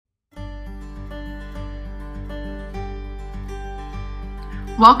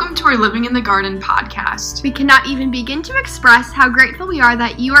Welcome to our Living in the Garden podcast. We cannot even begin to express how grateful we are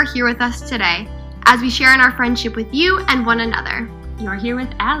that you are here with us today as we share in our friendship with you and one another. You're here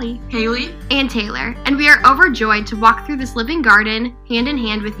with Allie, Haley, and Taylor, and we are overjoyed to walk through this living garden hand in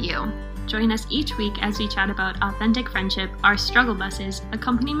hand with you. Join us each week as we chat about authentic friendship, our struggle buses,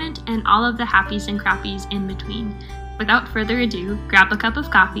 accompaniment, and all of the happies and crappies in between. Without further ado, grab a cup of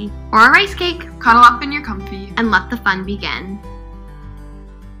coffee or a rice cake, cuddle up in your comfy, and let the fun begin.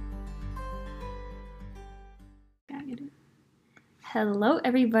 Hello,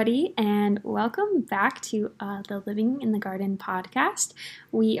 everybody, and welcome back to the Living in the Garden podcast.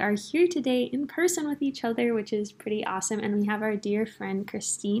 We are here today in person with each other, which is pretty awesome, and we have our dear friend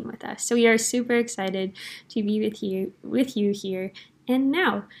Christine with us. So we are super excited to be with you here. And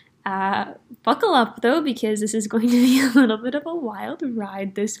now, buckle up though, because this is going to be a little bit of a wild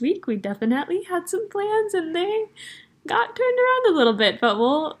ride this week. We definitely had some plans, and they got turned around a little bit, but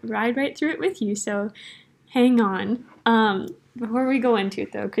we'll ride right through it with you. So hang on. Before we go into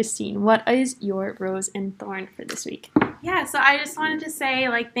it though, Christine, what is your rose and thorn for this week? Yeah, so I just wanted to say,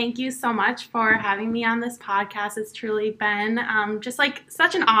 thank you so much for having me on this podcast. It's truly been just,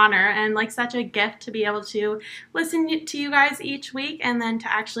 such an honor and, such a gift to be able to listen to you guys each week, and then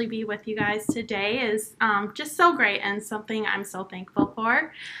to actually be with you guys today is just so great and something I'm so thankful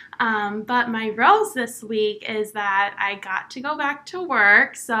for. But my rose this week is that I got to go back to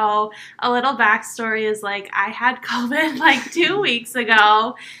work. So a little backstory is I had COVID 2 weeks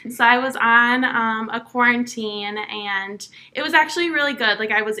ago. So I was on a quarantine, and it was actually really good.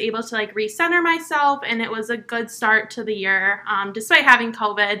 I was able to recenter myself, and it was a good start to the year, despite having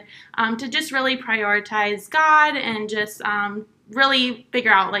COVID, to just really prioritize God and just really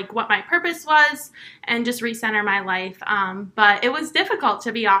figure out what my purpose was and just recenter my life. But it was difficult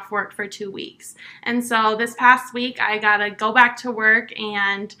to be off work for 2 weeks. And so this past week I got to go back to work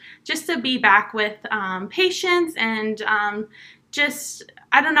and just to be back with patients and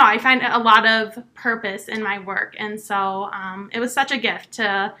I find a lot of purpose in my work. And so it was such a gift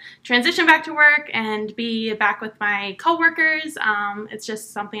to transition back to work and be back with my coworkers. It's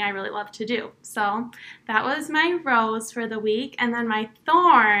just something I really love to do. So that was my rose for the week. And then my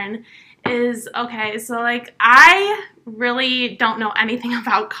thorn is, I really don't know anything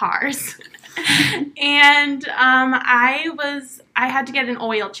about cars. And I had to get an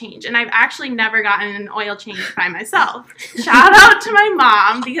oil change, and I've actually never gotten an oil change by myself. Shout out to my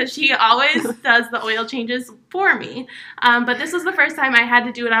mom, because she always does the oil changes for me. But this was the first time I had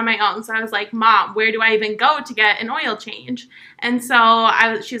to do it on my own. So I was like, Mom, where do I even go to get an oil change? And so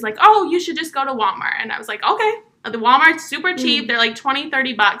she's like, oh, you should just go to Walmart. And I was like, okay. The Walmart's super cheap. They're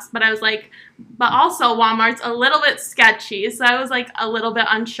 $20-30. But I was like, but also Walmart's a little bit sketchy. So I was a little bit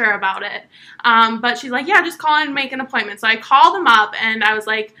unsure about it. But she's like, yeah, just call and make an appointment. So I called them up, and I was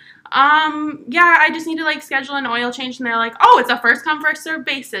like, yeah, I just need to schedule an oil change. And they're like, oh, it's a first come first serve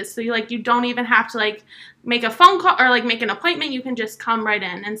basis. So you don't even have to make a phone call or make an appointment. You can just come right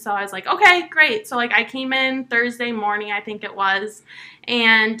in. And so I was like, okay, great. So I came in Thursday morning, I think it was,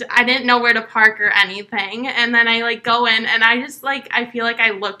 and I didn't know where to park or anything. And then I go in, and I just I feel like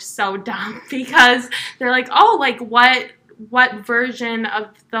I looked so dumb, because they're like, oh, what version of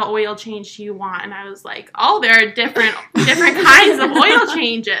the oil change do you want? And I was like, oh, there are different kinds of oil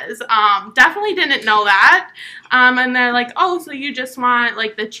changes. Definitely didn't know that. And they're like, oh, so you just want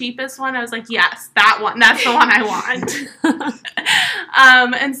the cheapest one? I was like, yes, that one. That's the one I want.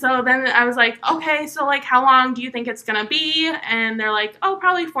 And so then I was like, okay, so how long do you think it's gonna be? And they're like, oh,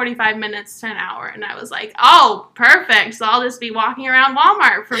 probably 45 minutes to an hour. And I was like, oh, perfect. So I'll just be walking around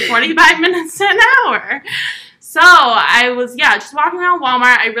Walmart for 45 minutes to an hour. So I was, just walking around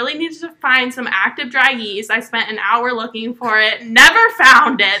Walmart. I really needed to find some active dry yeast. I spent an hour looking for it, never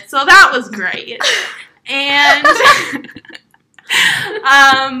found it, so that was great. And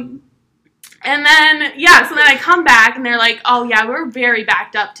and then, so then I come back, and they're like, oh, yeah, we're very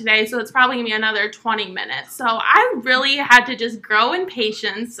backed up today, so it's probably going to be another 20 minutes. So I really had to just grow in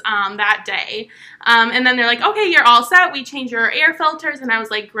patience that day. And then they're like, okay, you're all set. We changed your air filters. And I was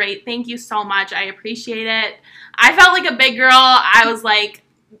like, great, thank you so much. I appreciate it. I felt like a big girl. I was like,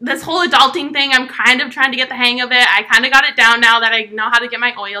 this whole adulting thing, I'm kind of trying to get the hang of it. I kind of got it down now that I know how to get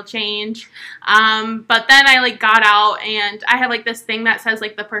my oil change. But then I got out, and I had this thing that says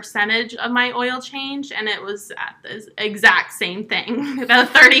the percentage of my oil change, and it was at the exact same thing, the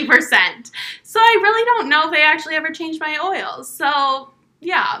 30%. So I really don't know if they actually ever changed my oils. So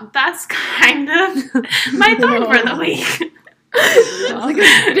yeah, that's kind of my thorn for the week.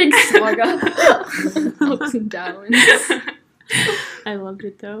 It's a big saga. Ups and downs. I loved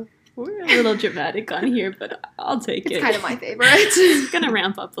it though. We're a little dramatic on here, but I'll take it. It's kind of my favorite. It's going to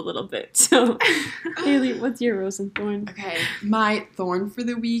ramp up a little bit. So, Haley, what's your rose and thorn? Okay, my thorn for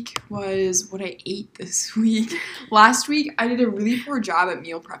the week was what I ate this week. Last week, I did a really poor job at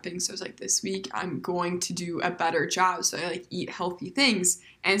meal prepping, so I was like, this week, I'm going to do a better job. So I eat healthy things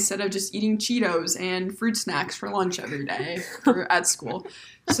instead of just eating Cheetos and fruit snacks for lunch every day at school.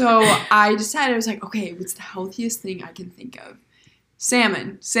 So I decided, I was like, okay, what's the healthiest thing I can think of?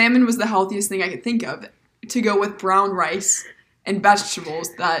 Salmon. Salmon was the healthiest thing I could think of to go with brown rice and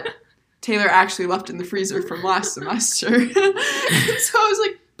vegetables that Taylor actually left in the freezer from last semester. So I was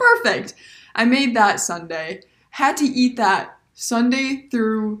like, perfect. I made that Sunday. Had to eat that Sunday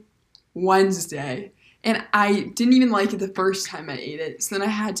through Wednesday. And I didn't even like it the first time I ate it. So then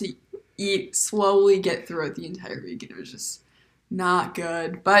I had to slowly get through it the entire week. And it was just not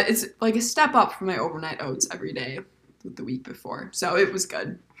good. But it's like a step up from my overnight oats every day the week before. So it was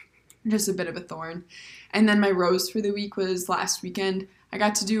good. Just a bit of a thorn. And then my rose for the week was last weekend. I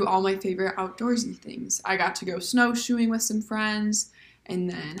got to do all my favorite outdoorsy things. I got to go snowshoeing with some friends, and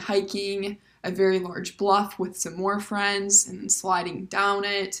then hiking a very large bluff with some more friends, and then sliding down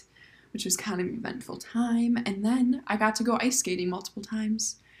it, which was kind of an eventful time. And then I got to go ice skating multiple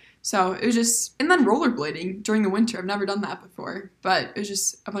times. So it was just, and then rollerblading during the winter. I've never done that before, but it was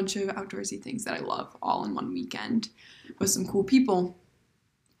just a bunch of outdoorsy things that I love all in one weekend with some cool people.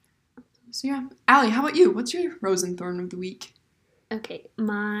 So yeah, Allie, how about you? What's your rose and thorn of the week? Okay,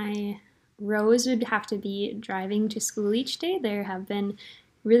 my rose would have to be driving to school each day. There have been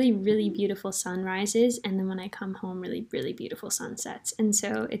really, really beautiful sunrises, and then when I come home, really, really beautiful sunsets. And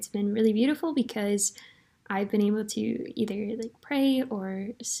so it's been really beautiful because I've been able to either pray or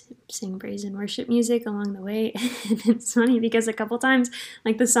sing praise and worship music along the way. And it's funny because a couple times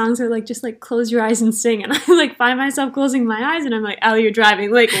the songs are just close your eyes and sing, and I find myself closing my eyes and I'm like, Allie, you're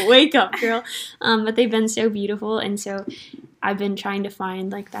driving, wake up, girl. But they've been so beautiful, and so I've been trying to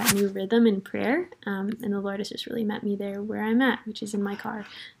find that new rhythm in prayer, and the Lord has just really met me there where I'm at, which is in my car.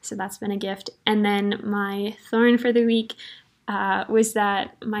 So that's been a gift. And then my thorn for the week was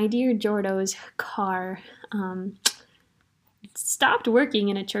that my dear Jordo's car stopped working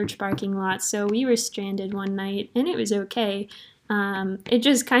in a church parking lot, so we were stranded one night, and it was okay. It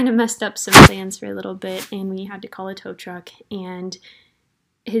just kind of messed up some plans for a little bit, and we had to call a tow truck, and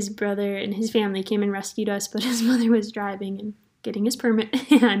his brother and his family came and rescued us, but his mother was driving and getting his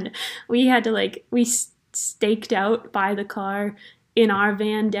permit, and we had to we staked out by the car in our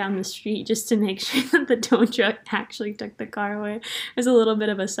van down the street just to make sure that the tow truck actually took the car away. It was a little bit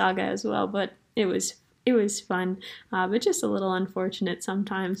of a saga as well, but it was fun, but just a little unfortunate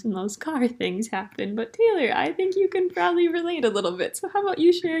sometimes when those car things happen. But Taylor, I think you can probably relate a little bit. So how about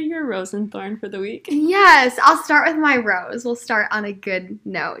you share your rose and thorn for the week? Yes, I'll start with my rose. We'll start on a good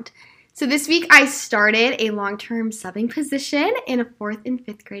note. So this week I started a long-term subbing position in a 4th and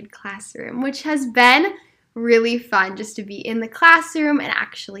 5th grade classroom, which has been really fun just to be in the classroom and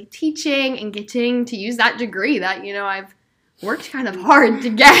actually teaching and getting to use that degree that, I've worked kind of hard to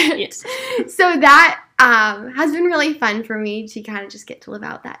get. Yes. So that has been really fun for me to kind of just get to live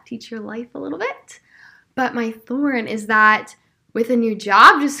out that teacher life a little bit. But my thorn is that with a new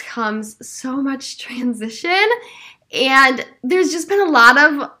job just comes so much transition, and there's just been a lot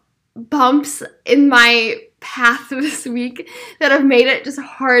of bumps in my path this week that have made it just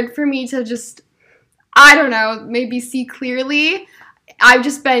hard for me to just, I don't know, maybe see clearly. I've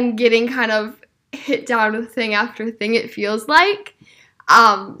just been getting kind of hit down with thing after thing, it feels like.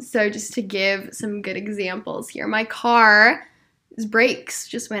 So just to give some good examples here, my car's brakes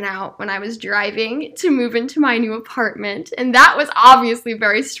just went out when I was driving to move into my new apartment, and that was obviously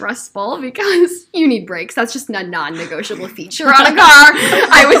very stressful because you need brakes. That's just a non-negotiable feature on a car.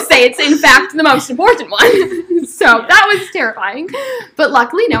 I would say it's in fact the most important one. So that was terrifying, but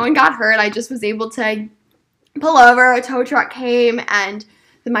luckily no one got hurt. I just was able to pull over, a tow truck came, and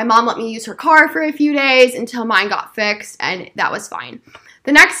then my mom let me use her car for a few days until mine got fixed, and that was fine.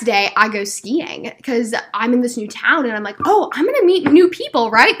 The next day, I go skiing because I'm in this new town, and I'm like, oh, I'm going to meet new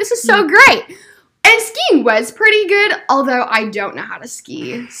people, right? This is so great. And skiing was pretty good, although I don't know how to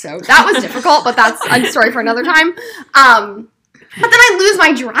ski, so that was difficult, but that's a story for another time. But then I lose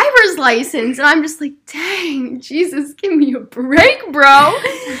my driver's license, and I'm just like, dang, Jesus, give me a break, bro.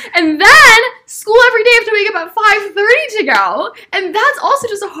 And then school every day, I have to wake up at 5:30 to go. And that's also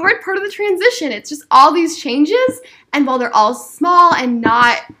just a hard part of the transition. It's just all these changes, and while they're all small and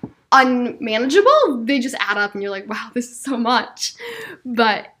not unmanageable, they just add up, and you're like, wow, this is so much.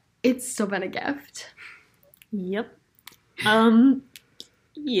 But it's still been a gift. Yep.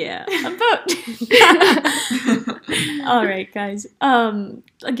 Yeah, about. All right, guys.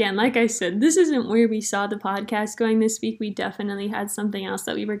 Again, like I said, this isn't where we saw the podcast going this week. We definitely had something else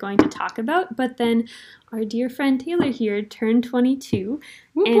that we were going to talk about, but then our dear friend Taylor here turned 22,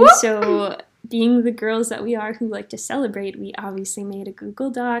 and so being the girls that we are who like to celebrate, we obviously made a Google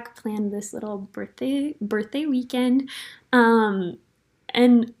Doc, planned this little birthday weekend, and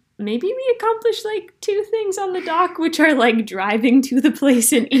maybe we accomplished like 2 things on the dock, which are like driving to the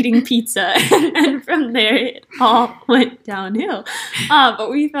place and eating pizza. And from there, it all went downhill.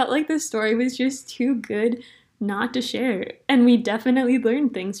 But we felt like the story was just too good not to share. And we definitely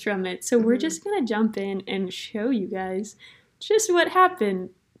learned things from it. So we're just going to jump in and show you guys just what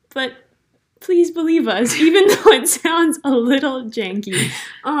happened. But please believe us, even though it sounds a little janky.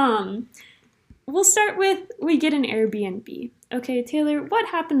 We'll start with, we get an Airbnb. Okay, Taylor, what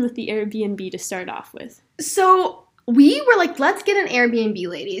happened with the Airbnb to start off with? So we were like, let's get an Airbnb,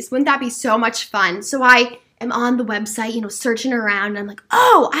 ladies. Wouldn't that be so much fun? So I am on the website, searching around, and I'm like,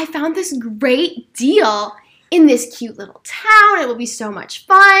 oh, I found this great deal in this cute little town. It will be so much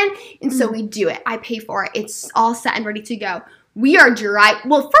fun. And so we do it. I pay for it. It's all set and ready to go. We are driving.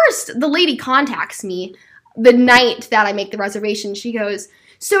 Well, first, the lady contacts me the night that I make the reservation. She goes,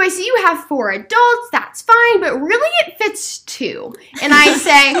 so I see you have 4 adults, that's fine, but really it fits 2. And I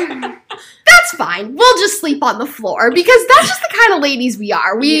say, that's fine, we'll just sleep on the floor, because that's just the kind of ladies we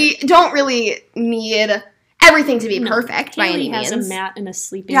are. We don't really need everything to be perfect by any means. Kaylee has a mat and a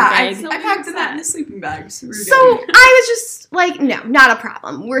sleeping bag. I packed a mat and a sleeping bag. So I was just like, no, not a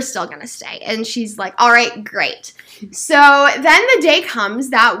problem. We're still going to stay. And she's like, all right, great. So then the day comes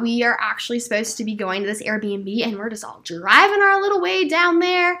that we are actually supposed to be going to this Airbnb, and we're just all driving our little way down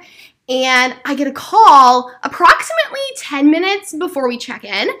there. And I get a call approximately 10 minutes before we check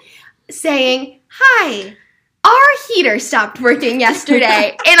in saying, hi, our heater stopped working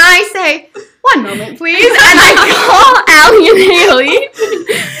yesterday. And I say, 1 moment, please. And I call Allie and Haley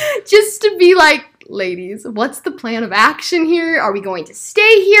just to be like, ladies, what's the plan of action here? Are we going to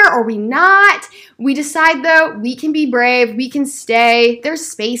stay here? Are we not? We decide, though, we can be brave. We can stay. There's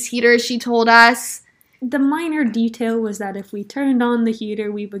space heaters, she told us. The minor detail was that if we turned on the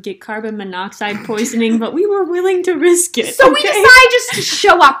heater, we would get carbon monoxide poisoning, but we were willing to risk it. So we decide just to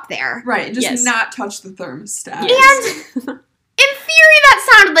show up there. Right, just not touch the thermostat. Yes. And in theory, that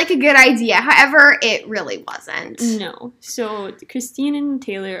sounded like a good idea. However, it really wasn't. No. So Christine and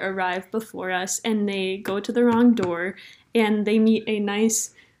Taylor arrive before us, and they go to the wrong door, and they meet a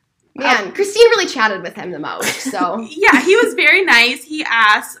nice... Man, Christine really chatted with him the most, so... Yeah, he was very nice. He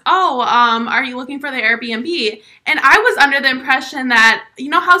asked, are you looking for the Airbnb? And I was under the impression that, you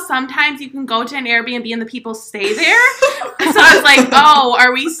know how sometimes you can go to an Airbnb and the people stay there? So I was like,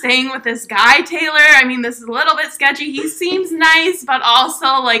 are we staying with this guy, Taylor? I mean, this is a little bit sketchy. He seems nice, but also,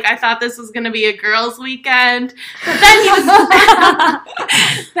 I thought this was going to be a girls' weekend. But then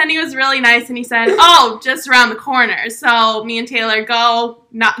he was really nice, and he said, just around the corner. So me and Taylor go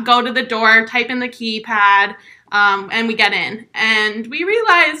to the door, type in the keypad, and we get in. And we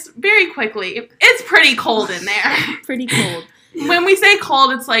realized very quickly, it's pretty cold in there. Pretty cold. When we say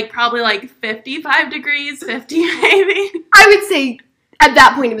cold, it's probably 55 degrees, 50 maybe. I would say at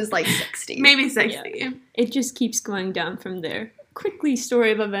that point it was 60. Maybe 60. Yeah. It just keeps going down from there. Quickly,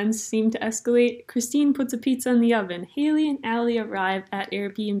 story of events seem to escalate. Christine puts a pizza in the oven. Haley and Allie arrive at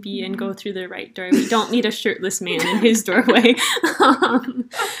Airbnb and go through the right door. We don't need a shirtless man in his doorway.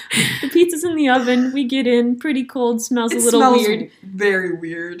 The pizza's in the oven. We get in. Pretty cold. Smells a little weird. Very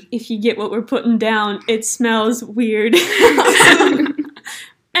weird. If you get what we're putting down, it smells weird.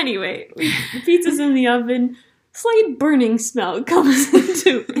 Anyway, the pizza's in the oven. Slight burning smell comes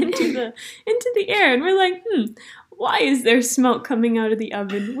into the air, and we're like, why is there smoke coming out of the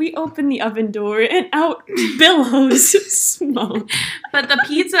oven? We open the oven door, and out billows smoke. But the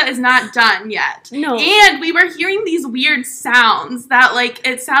pizza is not done yet. No. And we were hearing these weird sounds that,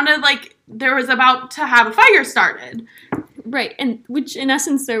 it sounded like there was about to have a fire started. Right, and which in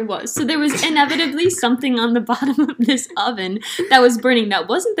essence there was. So there was inevitably something on the bottom of this oven that was burning. That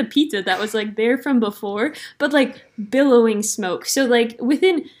wasn't the pizza that was there from before, but billowing smoke. So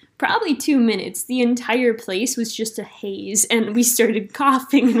within probably 2 minutes, the entire place was just a haze, and we started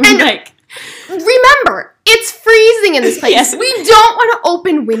coughing, and we're remember, it's freezing in this place. Yes. We don't want to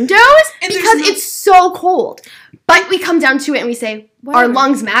open windows because it's so cold. But we come down to it and we say, our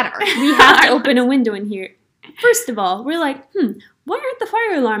lungs matter. We have to open a window in here. First of all, we're like, why aren't the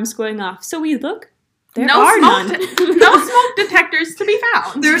fire alarms going off? So we look, There no are smoke none. no smoke detectors to be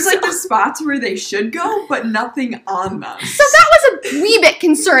found. There's like the spots where they should go, but nothing on them. So that was a wee bit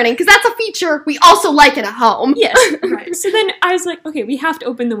concerning because that's a feature we also like in a home. Yes. Right. So then I was like, okay, we have to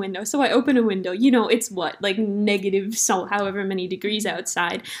open the window. So I open a window. You know, it's what, like negative so however many degrees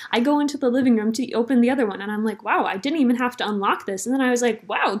outside. I go into the living room to open the other one, and I'm like, wow, I didn't even have to unlock this. And then I was like,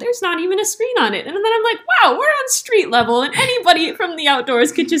 wow, there's not even a screen on it. And then I'm like, wow, we're on street level, and anybody from the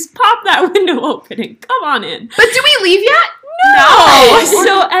outdoors could just pop that window open and come on in. But do we leave yet? No!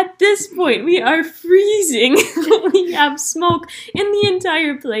 So at this point, we are freezing. We have smoke in the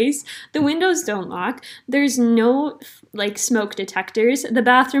entire place. The windows don't lock. There's no, like, smoke detectors. The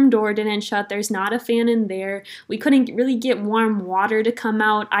bathroom door didn't shut. There's not a fan in there. We couldn't really get warm water to come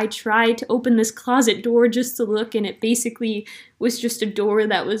out. I tried to open this closet door just to look, and it basically was just a door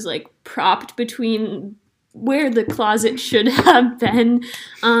that was, like, propped between where the closet should have been.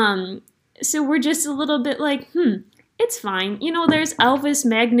 So we're just a little bit like, it's fine. You know, there's Elvis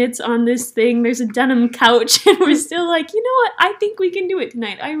magnets on this thing. There's a denim couch. And we're still like, you know what? I think we can do it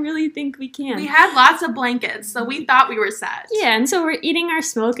tonight. I really think we can. We had lots of blankets, so we thought we were set. Yeah, and so we're eating our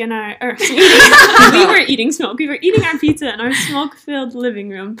smoke in our... we were eating smoke. We were eating our pizza in our smoke-filled living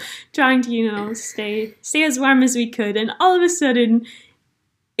room, trying to, you know, stay as warm as we could. And all of a sudden...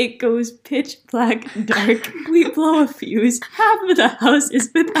 it goes pitch black dark. We blow a fuse. Half of the house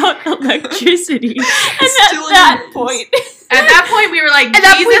is without electricity. And at that point, we were like,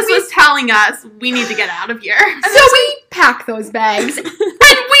 Jesus was telling us we need to get out of here. So we pack those bags and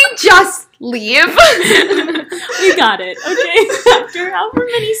we just leave. We got it, okay? After however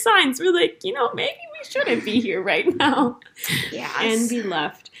many signs, we're like, you know, maybe we shouldn't be here right now. Yes. And we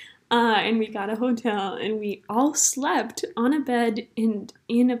left. And we got a hotel, and we all slept on a bed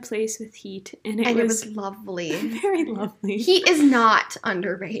in a place with heat, and it was lovely. Very lovely. Heat is not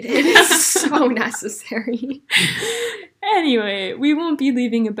underrated. It's so necessary. Anyway, we won't be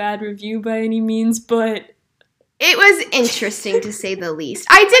leaving a bad review by any means, but it was interesting to say the least.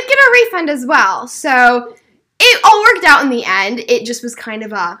 I did get a refund as well, so it all worked out in the end. It just was kind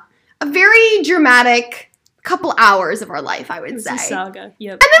of a very dramatic couple hours of our life, I would say. It was a saga,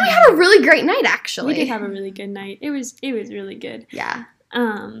 yep. And then we had a really great night, actually. We did have a really good night. It was really good. Yeah.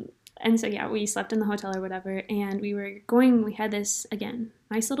 And so, yeah, we slept in the hotel or whatever, and we had this, again,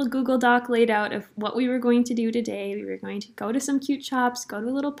 nice little Google Doc laid out of what we were going to do today. We were going to go to some cute shops, go to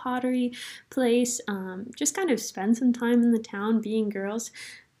a little pottery place, just kind of spend some time in the town being girls.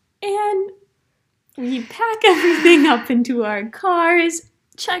 And we pack everything up into our cars,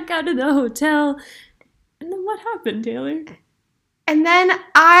 check out of the hotel. And then what happened, Taylor? And then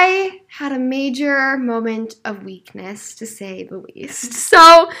I had a major moment of weakness, to say the least.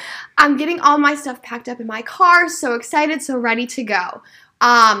 So I'm getting all my stuff packed up in my car, so excited, so ready to go.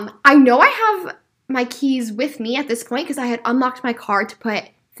 I know I have my keys with me at this point because I had unlocked my car to put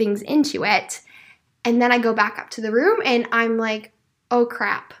things into it. And then I go back up to the room and I'm like, oh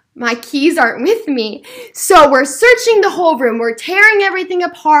crap. My keys aren't with me. So we're searching the whole room. We're tearing everything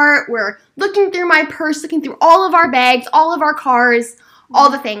apart. We're looking through my purse, looking through all of our bags, all of our cars,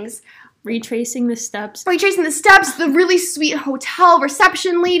 all the things. Retracing the steps. The really sweet hotel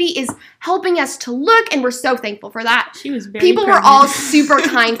reception lady is helping us to look, and we're so thankful for that. She was very People were all super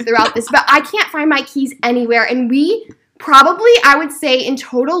kind throughout this, but I can't find my keys anywhere. And we probably, I would say, in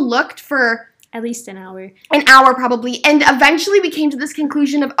total looked for at least an hour. An hour probably. And eventually we came to this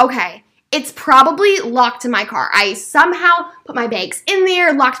conclusion of, okay, it's probably locked in my car. I somehow put my bags in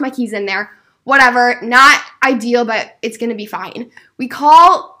there, locked my keys in there. Whatever. Not ideal, but it's going to be fine. We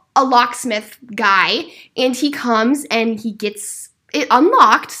call a locksmith guy, and he comes and he gets it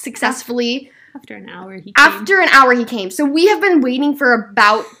unlocked successfully. After an hour he came. So we have been waiting for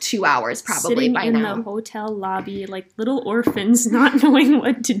about 2 hours probably sitting by now. Sitting in the hotel lobby like little orphans, not knowing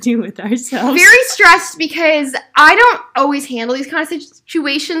what to do with ourselves. Very stressed because I don't always handle these kind of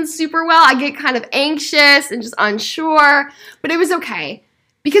situations super well. I get kind of anxious and just unsure. But it was okay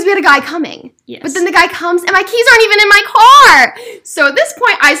because we had a guy coming. Yes. But then the guy comes and my keys aren't even in my car. So at this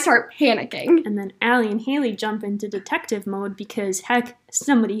point I start panicking. And then Allie and Haley jump into detective mode because, heck,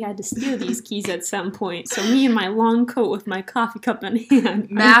 somebody had to steal these keys at some point. So me in my long coat with my coffee cup in hand.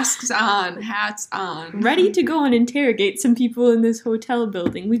 Masks on, hats on. Ready to go and interrogate some people in this hotel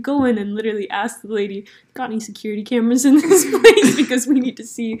building. We go in and literally ask the lady, got any security cameras in this place? Because we need to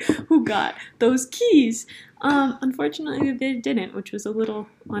see who got those keys. Unfortunately, they didn't, which was a little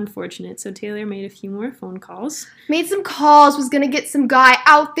unfortunate. So Taylor together, made a few more phone calls. Made some calls, was going to get some guy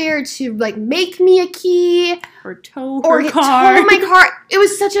out there to, like, make me a key. Or tow Or her car. tow my car. It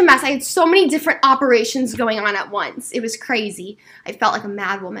was such a mess. I had so many different operations going on at once. It was crazy. I felt like a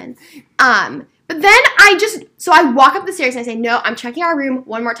mad woman. But then I walk up the stairs and I say, no, I'm checking our room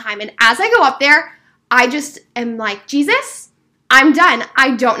one more time. And as I go up there, I just am like, Jesus, I'm done.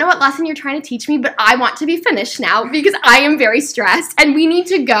 I don't know what lesson you're trying to teach me, but I want to be finished now because I am very stressed and we need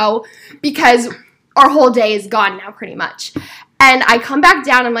to go because our whole day is gone now pretty much. And I come back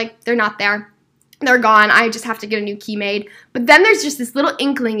down. I'm like, they're not there. They're gone. I just have to get a new key made. But then there's just this little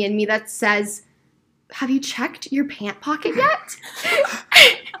inkling in me that says, have you checked your pant pocket yet?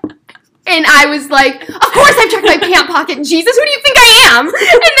 And I was like, of course I've checked my pant pocket. Jesus, who do you think I am? And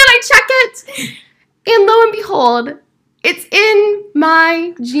then I check it. And lo and behold, it's in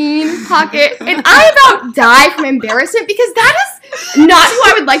my jean pocket. And I about die from embarrassment because that is not who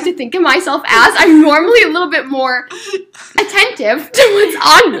I would like to think of myself as. I'm normally a little bit more attentive to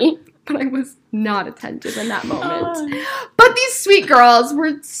what's on me. But I was not attentive in that moment. But these sweet girls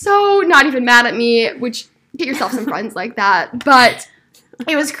were so not even mad at me, which, get yourself some friends like that. But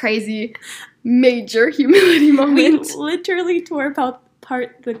it was crazy. Major humility moment. We literally tore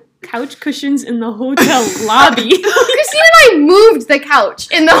apart the couch cushions in the hotel lobby. Christine and I moved the couch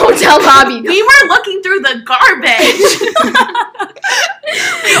in the hotel lobby. We were looking through the garbage.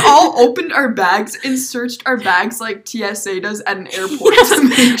 We all opened our bags and searched our bags like TSA does at an airport to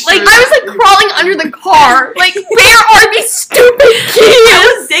make sure. Like, I was like crawling under the car. Like, where are these stupid I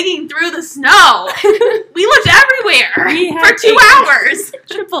keys? was digging through the snow. We looked everywhere We for had 2 hours.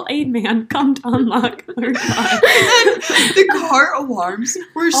 AAA man come to unlock our car. And the car alarms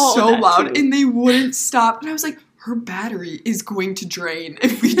were Oh, so that loud too. and they wouldn't stop. And I was like, her battery is going to drain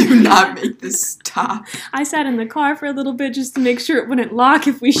if we do not make this stop. I sat in the car for a little bit just to make sure it wouldn't lock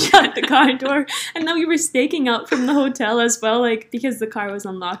if we shut the car door. And then we were staking out from the hotel as well, like, because the car was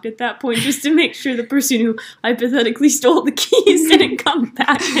unlocked at that point, just to make sure the person who hypothetically stole the keys didn't come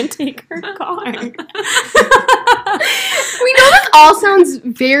back and take her car. We know this all sounds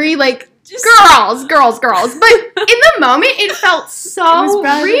very, like, girls. But in the moment, it felt It so was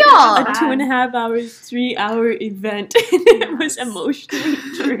probably real. a 2.5 hour, 3 hour event, and it was emotionally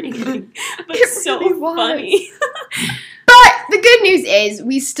draining, but It so really was. funny. But the good news is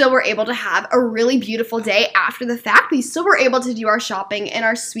we still were able to have a really beautiful day after the fact. We still were able to do our shopping and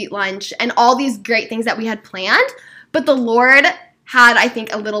our sweet lunch and all these great things that we had planned. But the Lord had, I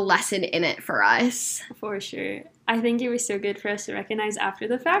think, a little lesson in it for us. For sure. I think it was so good for us to recognize after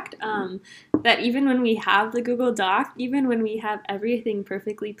the fact that even when we have the Google Doc, even when we have everything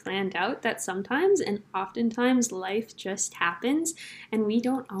perfectly planned out, that sometimes and oftentimes life just happens and we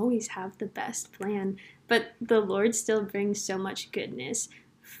don't always have the best plan. But the Lord still brings so much goodness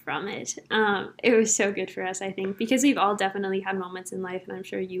from it. It was so good for us, I think, because we've all definitely had moments in life, and I'm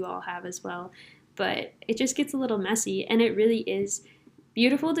sure you all have as well. But it just gets a little messy, and it really is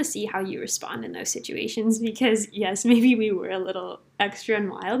beautiful to see how you respond in those situations because, yes, maybe we were a little extra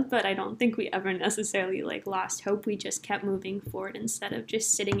and wild, but I don't think we ever necessarily, like, lost hope. We just kept moving forward instead of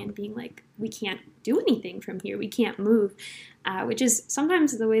just sitting and being like, we can't do anything from here. We can't move, which is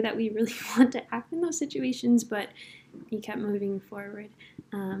sometimes the way that we really want to act in those situations, but we kept moving forward.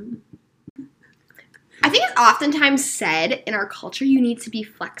 I think it's oftentimes said in our culture, you need to be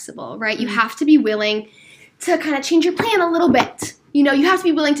flexible, right? You have to be willing to kind of change your plan a little bit. You know, you have to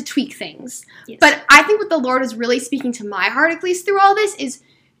be willing to tweak things. Yes. But I think what the Lord is really speaking to my heart, at least through all this, is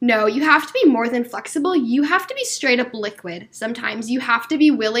no, you have to be more than flexible. You have to be straight up liquid sometimes. You have to be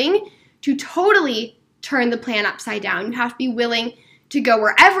willing to totally turn the plan upside down. You have to be willing to go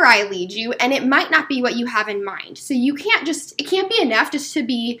wherever I lead you, and it might not be what you have in mind. So you can't just, it can't be enough just to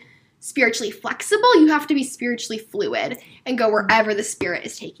be spiritually flexible. You have to be spiritually fluid and go wherever the Spirit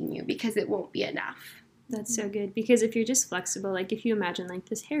is taking you because it won't be enough. That's so good because if you're just flexible, like if you imagine like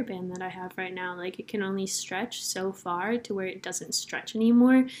this hairband that I have right now, like it can only stretch so far to where it doesn't stretch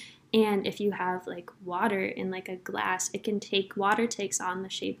anymore. And if you have like water in like a glass, water takes on the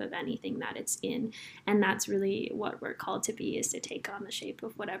shape of anything that it's in. And that's really what we're called to be, is to take on the shape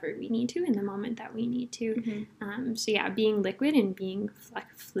of whatever we need to in the moment that we need to. Mm-hmm. So yeah, being liquid and being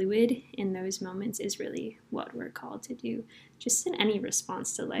fluid in those moments is really what we're called to do. Just in any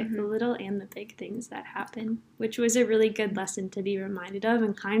response to life, the little and the big things that happen, which was a really good lesson to be reminded of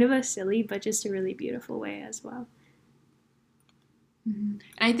in kind of a silly, but just a really beautiful way as well. Mm-hmm.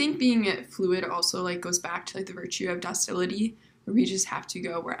 And I think being fluid also like goes back to like the virtue of docility, where we just have to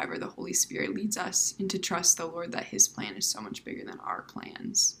go wherever the Holy Spirit leads us and to trust the Lord that His plan is so much bigger than our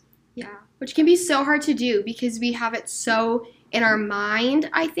plans. Yeah, which can be so hard to do because we have it so in our mind,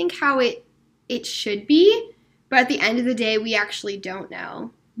 I think, how it it should be, but at the end of the day, we actually don't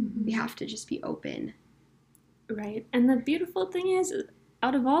know. Mm-hmm. We have to just be open. Right. And the beautiful thing is,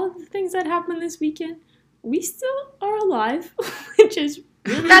 out of all of the things that happened this weekend, we still are alive, which is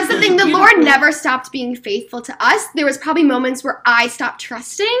really That's the thing. The beautiful. Lord never stopped being faithful to us. There was probably moments where I stopped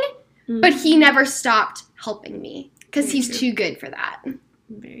trusting, but he never stopped helping me because Very he's true. too good for that.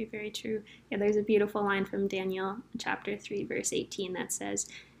 Very, very true. Yeah, there's a beautiful line from Daniel chapter 3, verse 18 that says,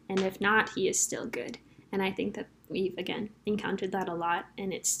 "And if not, he is still good." And I think that we've, again, encountered that a lot,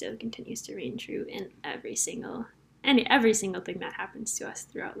 and it still continues to reign true in every single thing that happens to us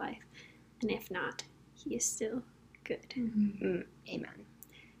throughout life. And if not, he is still good. Amen.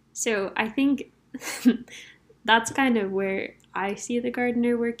 So I think that's kind of where I see the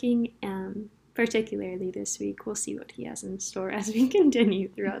gardener working, particularly this week. We'll see what he has in store as we continue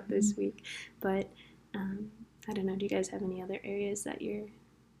throughout this week. But I don't know, do you guys have any other areas that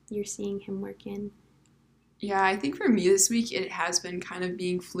you're seeing him work in? Yeah, I think for me this week it has been kind of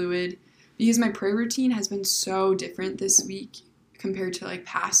being fluid because my prayer routine has been so different this week compared to like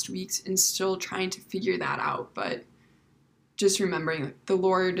past weeks, and still trying to figure that out. But just remembering like, the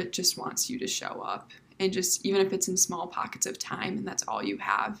Lord just wants you to show up, and just even if it's in small pockets of time and that's all you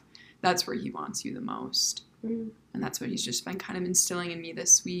have, that's where he wants you the most. And that's what he's just been kind of instilling in me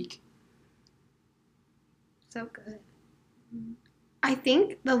this week. So good. I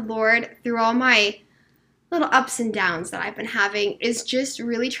think the Lord, through all my little ups and downs that I've been having, is just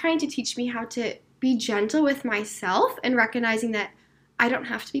really trying to teach me how to be gentle with myself and recognizing that I don't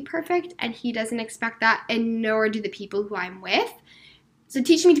have to be perfect and he doesn't expect that, and nor do the people who I'm with. So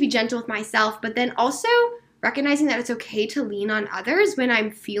teaching me to be gentle with myself, but then also recognizing that it's okay to lean on others when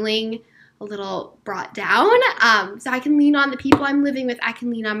I'm feeling a little brought down. So I can lean on the people I'm living with. I can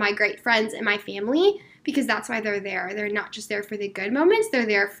lean on my great friends and my family, because that's why they're there. They're not just there for the good moments. They're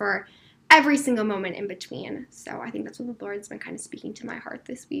there for every single moment in between. So I think that's what the Lord's been kind of speaking to my heart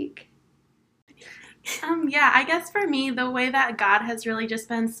this week. Yeah, I guess for me, the way that God has really just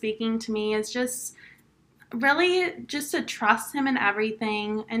been speaking to me is just really just to trust him in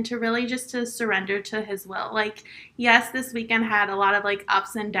everything, and to really just to surrender to his will. Like, yes, this weekend had a lot of like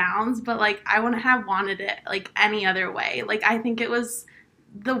ups and downs, but like I wouldn't have wanted it like any other way. Like, I think it was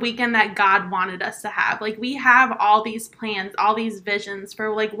the weekend that God wanted us to have. Like, we have all these plans, all these visions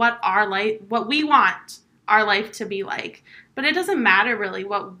for like what we want our life to be like. But it doesn't matter really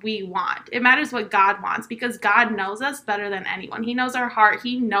what we want. It matters what God wants, because God knows us better than anyone. He knows our heart.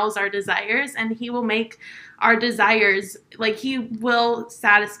 He knows our desires, and he will make our desires, like, he will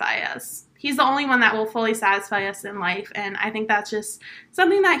satisfy us. He's the only one that will fully satisfy us in life. And I think that's just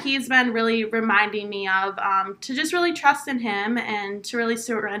something that he's been really reminding me of, to just really trust in him and to really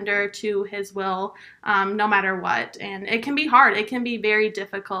surrender to his will, no matter what. And it can be hard. It can be very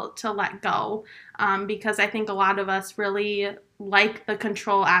difficult to let go, because I think a lot of us really like the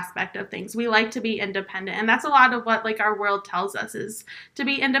control aspect of things. We like to be independent. And that's a lot of what like our world tells us, is to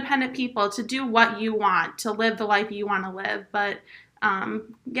be independent people, to do what you want, to live the life you want to live. But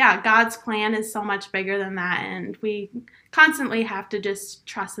yeah, God's plan is so much bigger than that, and we constantly have to just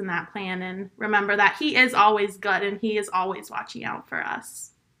trust in that plan and remember that he is always good and he is always watching out for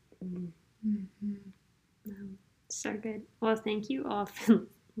us. So good. Well, thank you all for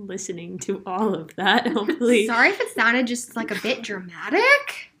listening to all of that. Hopefully, Sorry if it sounded just like a bit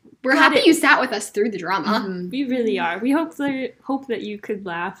dramatic. We're But happy you sat with us through the drama. we really are. We hope that you could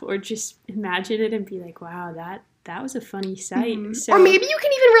laugh or just imagine it and be like, "Wow, that was a funny sight." So, Or maybe you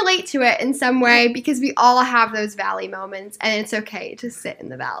can even relate to it in some way, because we all have those valley moments, and it's okay to sit in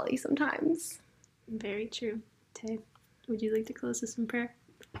the valley sometimes. very true. Tay, would you like to close us in prayer?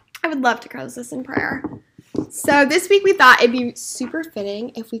 I would love to close this in prayer. So this week we thought it'd be super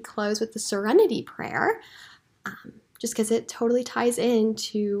fitting if we close with the Serenity Prayer, just because it totally ties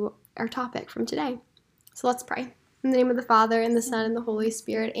into our topic from today. So let's pray. In the name of the Father, and the Son, and the Holy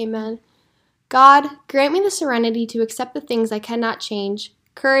Spirit, amen. God, grant me the serenity to accept the things I cannot change,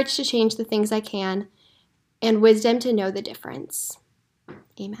 courage to change the things I can, and wisdom to know the difference.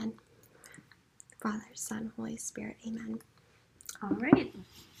 Amen. Father, Son, Holy Spirit, amen. All right.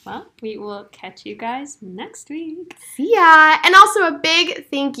 Well, we will catch you guys next week. See ya! And also a big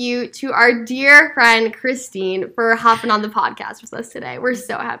thank you to our dear friend Christine for hopping on the podcast with us today. We're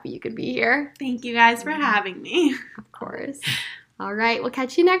so happy you could be here. Thank you guys for having me. Of course. All right, we'll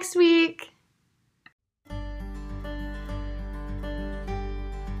catch you next week.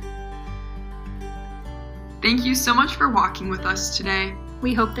 Thank you so much for walking with us today.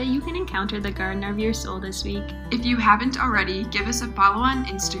 We hope that you can encounter the gardener of your soul this week. If you haven't already, give us a follow on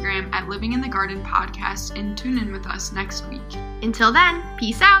Instagram at Living in the Garden Podcast, and tune in with us next week. Until then,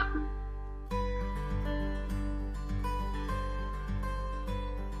 peace out.